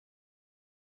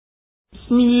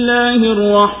بسم الله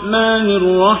الرحمن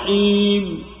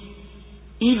الرحيم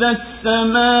إذا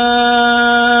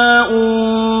السماء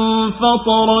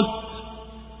انفطرت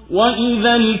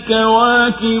وإذا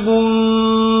الكواكب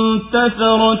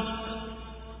انتثرت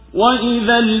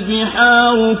وإذا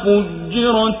البحار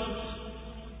فجرت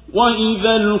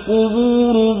وإذا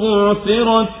القبور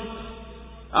بعثرت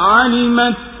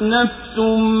علمت نفس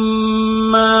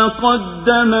ما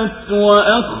قدمت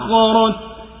وأخرت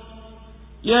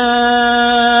يا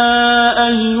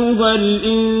أيها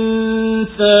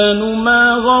الإنسان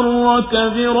ما غرك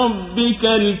بربك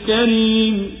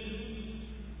الكريم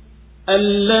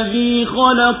الذي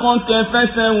خلقك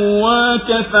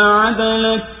فسواك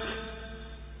فعدلك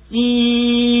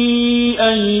في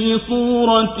أي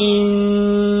صورة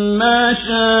ما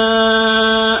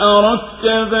شاء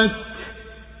ركبك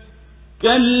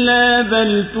كلا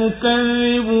بل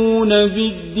تكذبون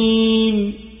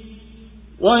بالدين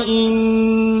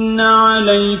وإن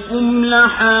عليكم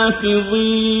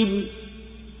لحافظين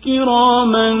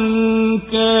كراما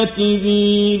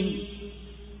كاتبين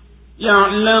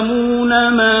يعلمون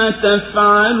ما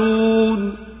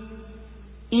تفعلون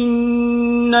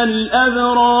إن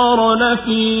الأبرار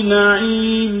لفي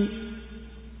نعيم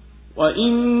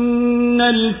وإن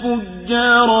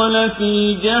الفجار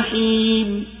لفي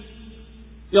جحيم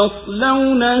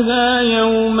يصلونها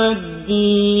يوم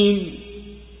الدين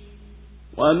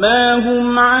وما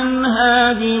هم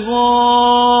عنها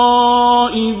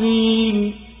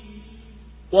بغائبين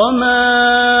وما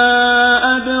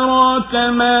أدراك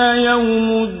ما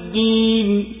يوم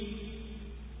الدين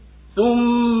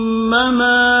ثم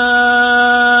ما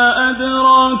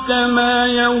أدراك ما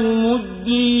يوم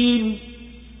الدين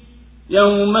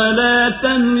يوم لا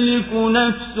تملك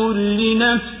نفس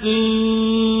لنفس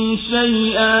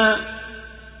شيئا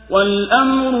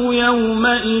والأمر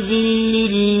يومئذ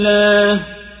لله.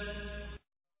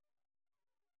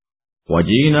 Kwa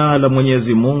jina la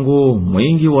Mwenyezi Mungu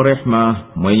mwingi wa rehema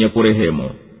mwenye kurehemu.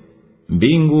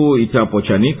 Mbingu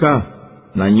itapochanika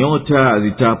na nyota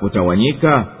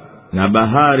zitapotawanyika na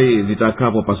bahari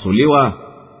zitakapopasuliwa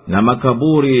na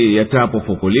makaburi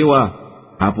yatapofukuliwa,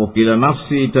 hapo kila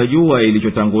nafsi itajua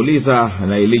ilichotanguliza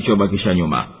na ilichobakisha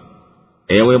nyuma.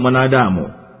 Ewe mwanadamu,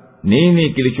 nini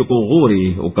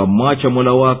kilichokughuri ukamwacha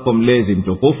Mola wako mlezi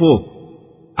mtukufu,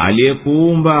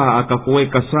 aliyekuumba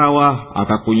akakuweka sawa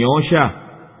akakunyoosha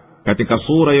katika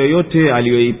sura yoyote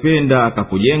aliyoipenda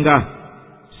akakujenga?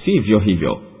 Sivyo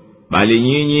hivyo, bali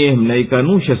nyinyi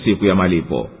mnaikanusha siku ya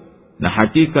malipo, na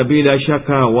hakika bila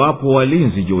shaka wapo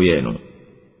walinzi juu yenu,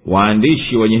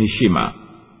 waandishi wenye heshima,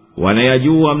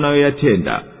 wanayajua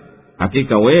mnayoyatenda.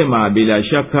 Hakika wema bila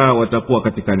shaka watakuwa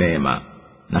katika neema,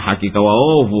 na hakika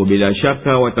waovu bila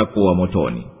shaka watakuwa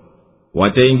motoni.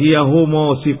 Wataingia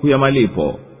humo siku ya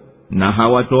malipo, na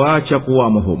hawatoacha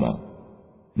kuwamo humo.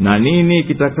 Na nini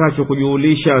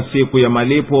kitakachokujulisha siku ya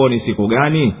malipo ni siku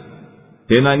gani?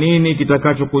 Tena nini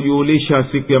kitakachokujulisha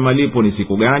siku ya malipo ni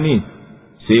siku gani?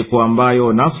 Siku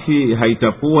ambayo nafsi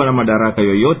haitakuwa na madaraka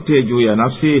yoyote juu ya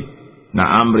nafsi, na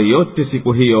amri yote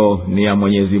siku hiyo ni ya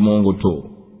Mwenyezi Mungu tu.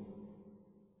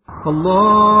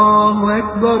 Allahu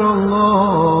Akbar,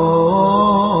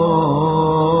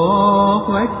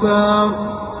 Allahu Akbar,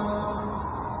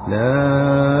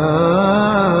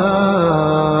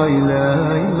 la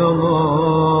ilaha illa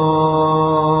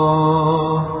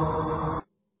Allah.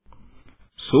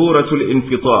 Suratul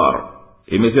Infitar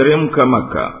imeteremka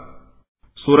Maka.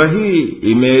 Sura hii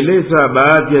imeeleza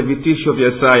baadhi ya vitisho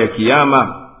vya saa ya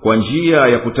kiyama kwa njia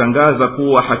ya kutangaza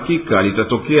kuwa hakika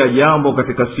litatokea jambo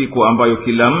katika siku ambayo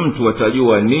kila mtu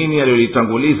atajua nini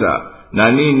aliyolitanguliza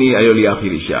na nini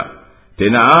aliyoliakhirisha.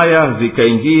 Tena aya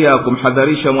zikaingia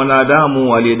kumhadharisha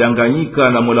mwanadamu aliyedanganyika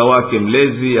na Mola wake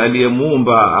mlezi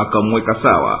aliyemuumba akamweka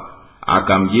sawa,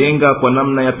 akamjenga kwa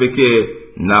namna ya pekee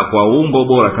na kwa umbo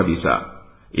bora kabisa.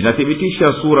 Inathibitisha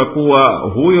sura kuwa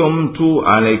huyo mtu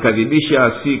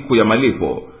anaikadhibisha siku ya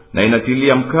malipo, na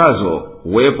inatilia mkazo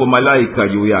uwepo malaika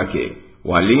juu yake,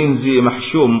 walinzi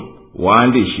mahshum,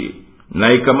 waandishi.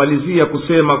 Na ikamalizia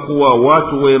kusema kuwa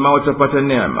watu wema watapata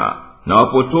neema na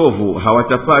wapotovu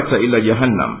hawatapata ila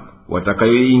jahannam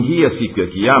watakayoingia siku ya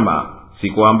kiyama,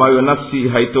 siku ambayo nafsi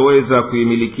haitoweza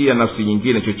kuimilikia nafsi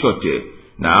nyingine chochote,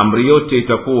 na amri yote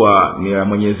itakuwa ni ya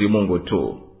Mwenyezi Mungu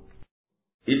tu.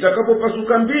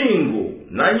 Itakapopasuka mbingu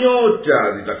na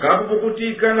nyota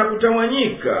zitakapopukutika na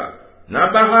kutawanyika, na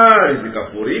bahari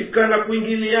zikafurika na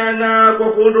kuingiliana kwa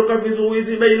kuondoka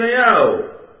vizuizi baina yao,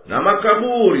 na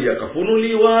makaburi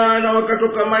yakafunuliwa na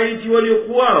wakatoka maiti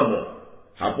waliokuwamo,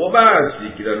 hapo basi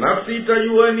kila nafsi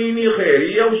itajua nini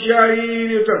kheri au shari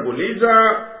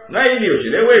iliyotanguliza na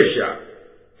iliyochelewesha.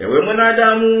 Ewe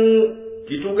mwanadamu,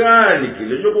 kitu gani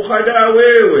kilichokuhadaa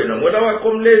wewe na Mola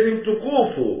wako mlezi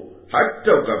mtukufu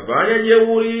hata ukafanya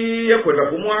jeuri ya kwenda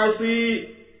kumwasi?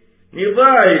 Ni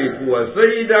dhahiri kuwa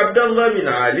Sayyid Abdallah bin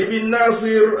Ali bin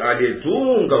Nasir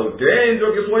aliyetunga utenzi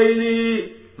wa Kiswahili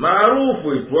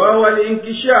maarufu itwao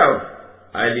Al-Inkishaf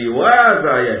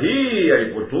aliwaza aya hii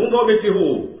alipotunga ubeti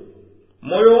huu: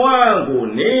 moyo wangu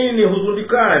nini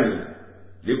huzundikani,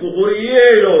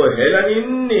 likughurielo hela ni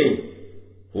nni,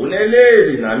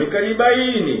 hunelezi nami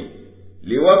kalibaini,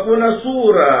 liwapo na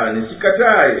sura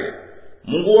nisikataye.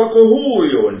 Mungu wako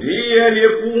huyo ndiye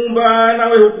aliyekuumba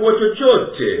nawe hukuwa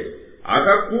chochote,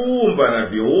 akakuumba na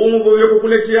viungo vya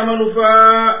kukuletea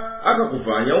manufaa,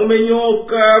 akakufanya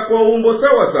umenyoka kwa umbo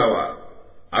sawa sawa,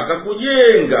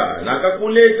 akakujenga na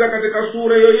akakuleta katika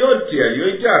sura yoyote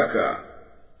aliyoitaka.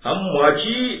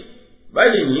 Hammwachi,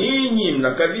 bali nyinyi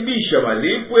mnakadhibisha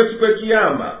malipo ya siku ya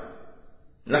Kiyama.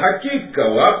 Na hakika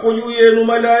wapo juu yenu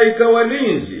malaika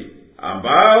walinzi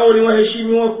ambao ni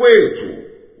waheshimiwa kwetu,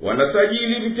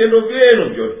 wanasajili vitendo vyenu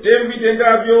vyote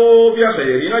vitendavyo vya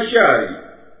kheri na shari.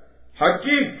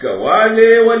 Hakika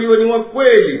wale walio ni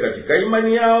wakweli katika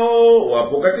imani yao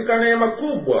wapo katika neema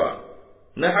kubwa,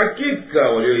 na hakika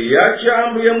walioiacha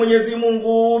amri ya Mwenyezi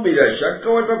Mungu bila shaka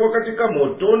watakuwa katika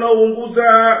moto na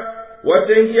uunguza,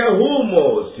 wataingia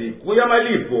humo siku ya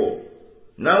malipo,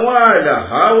 na wala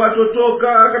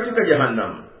hawatotoka katika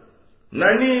jahannam.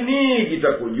 Na nini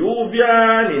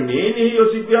kitakujuvya? Ni nini hiyo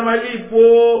siku ya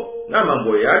malipo? Na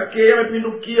mambo yake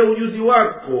yamepindukia ujuzi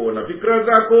wako na fikra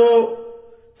zako.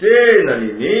 Tena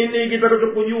ni nini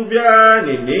kitakachokujuvya?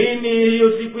 Ni nini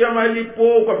hiyo siku ya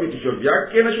malipo kwa vitisho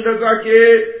vyake na shida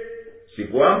zake?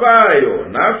 Siku ambayo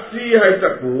nafsi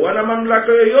haitakuwa na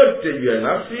mamlaka yoyote juu ya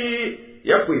nafsi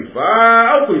ya kuifaa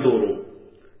au kuidhuru,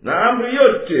 na amri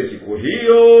yote siku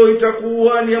hiyo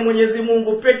itakuwa ni ya Mwenyezi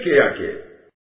Mungu peke yake.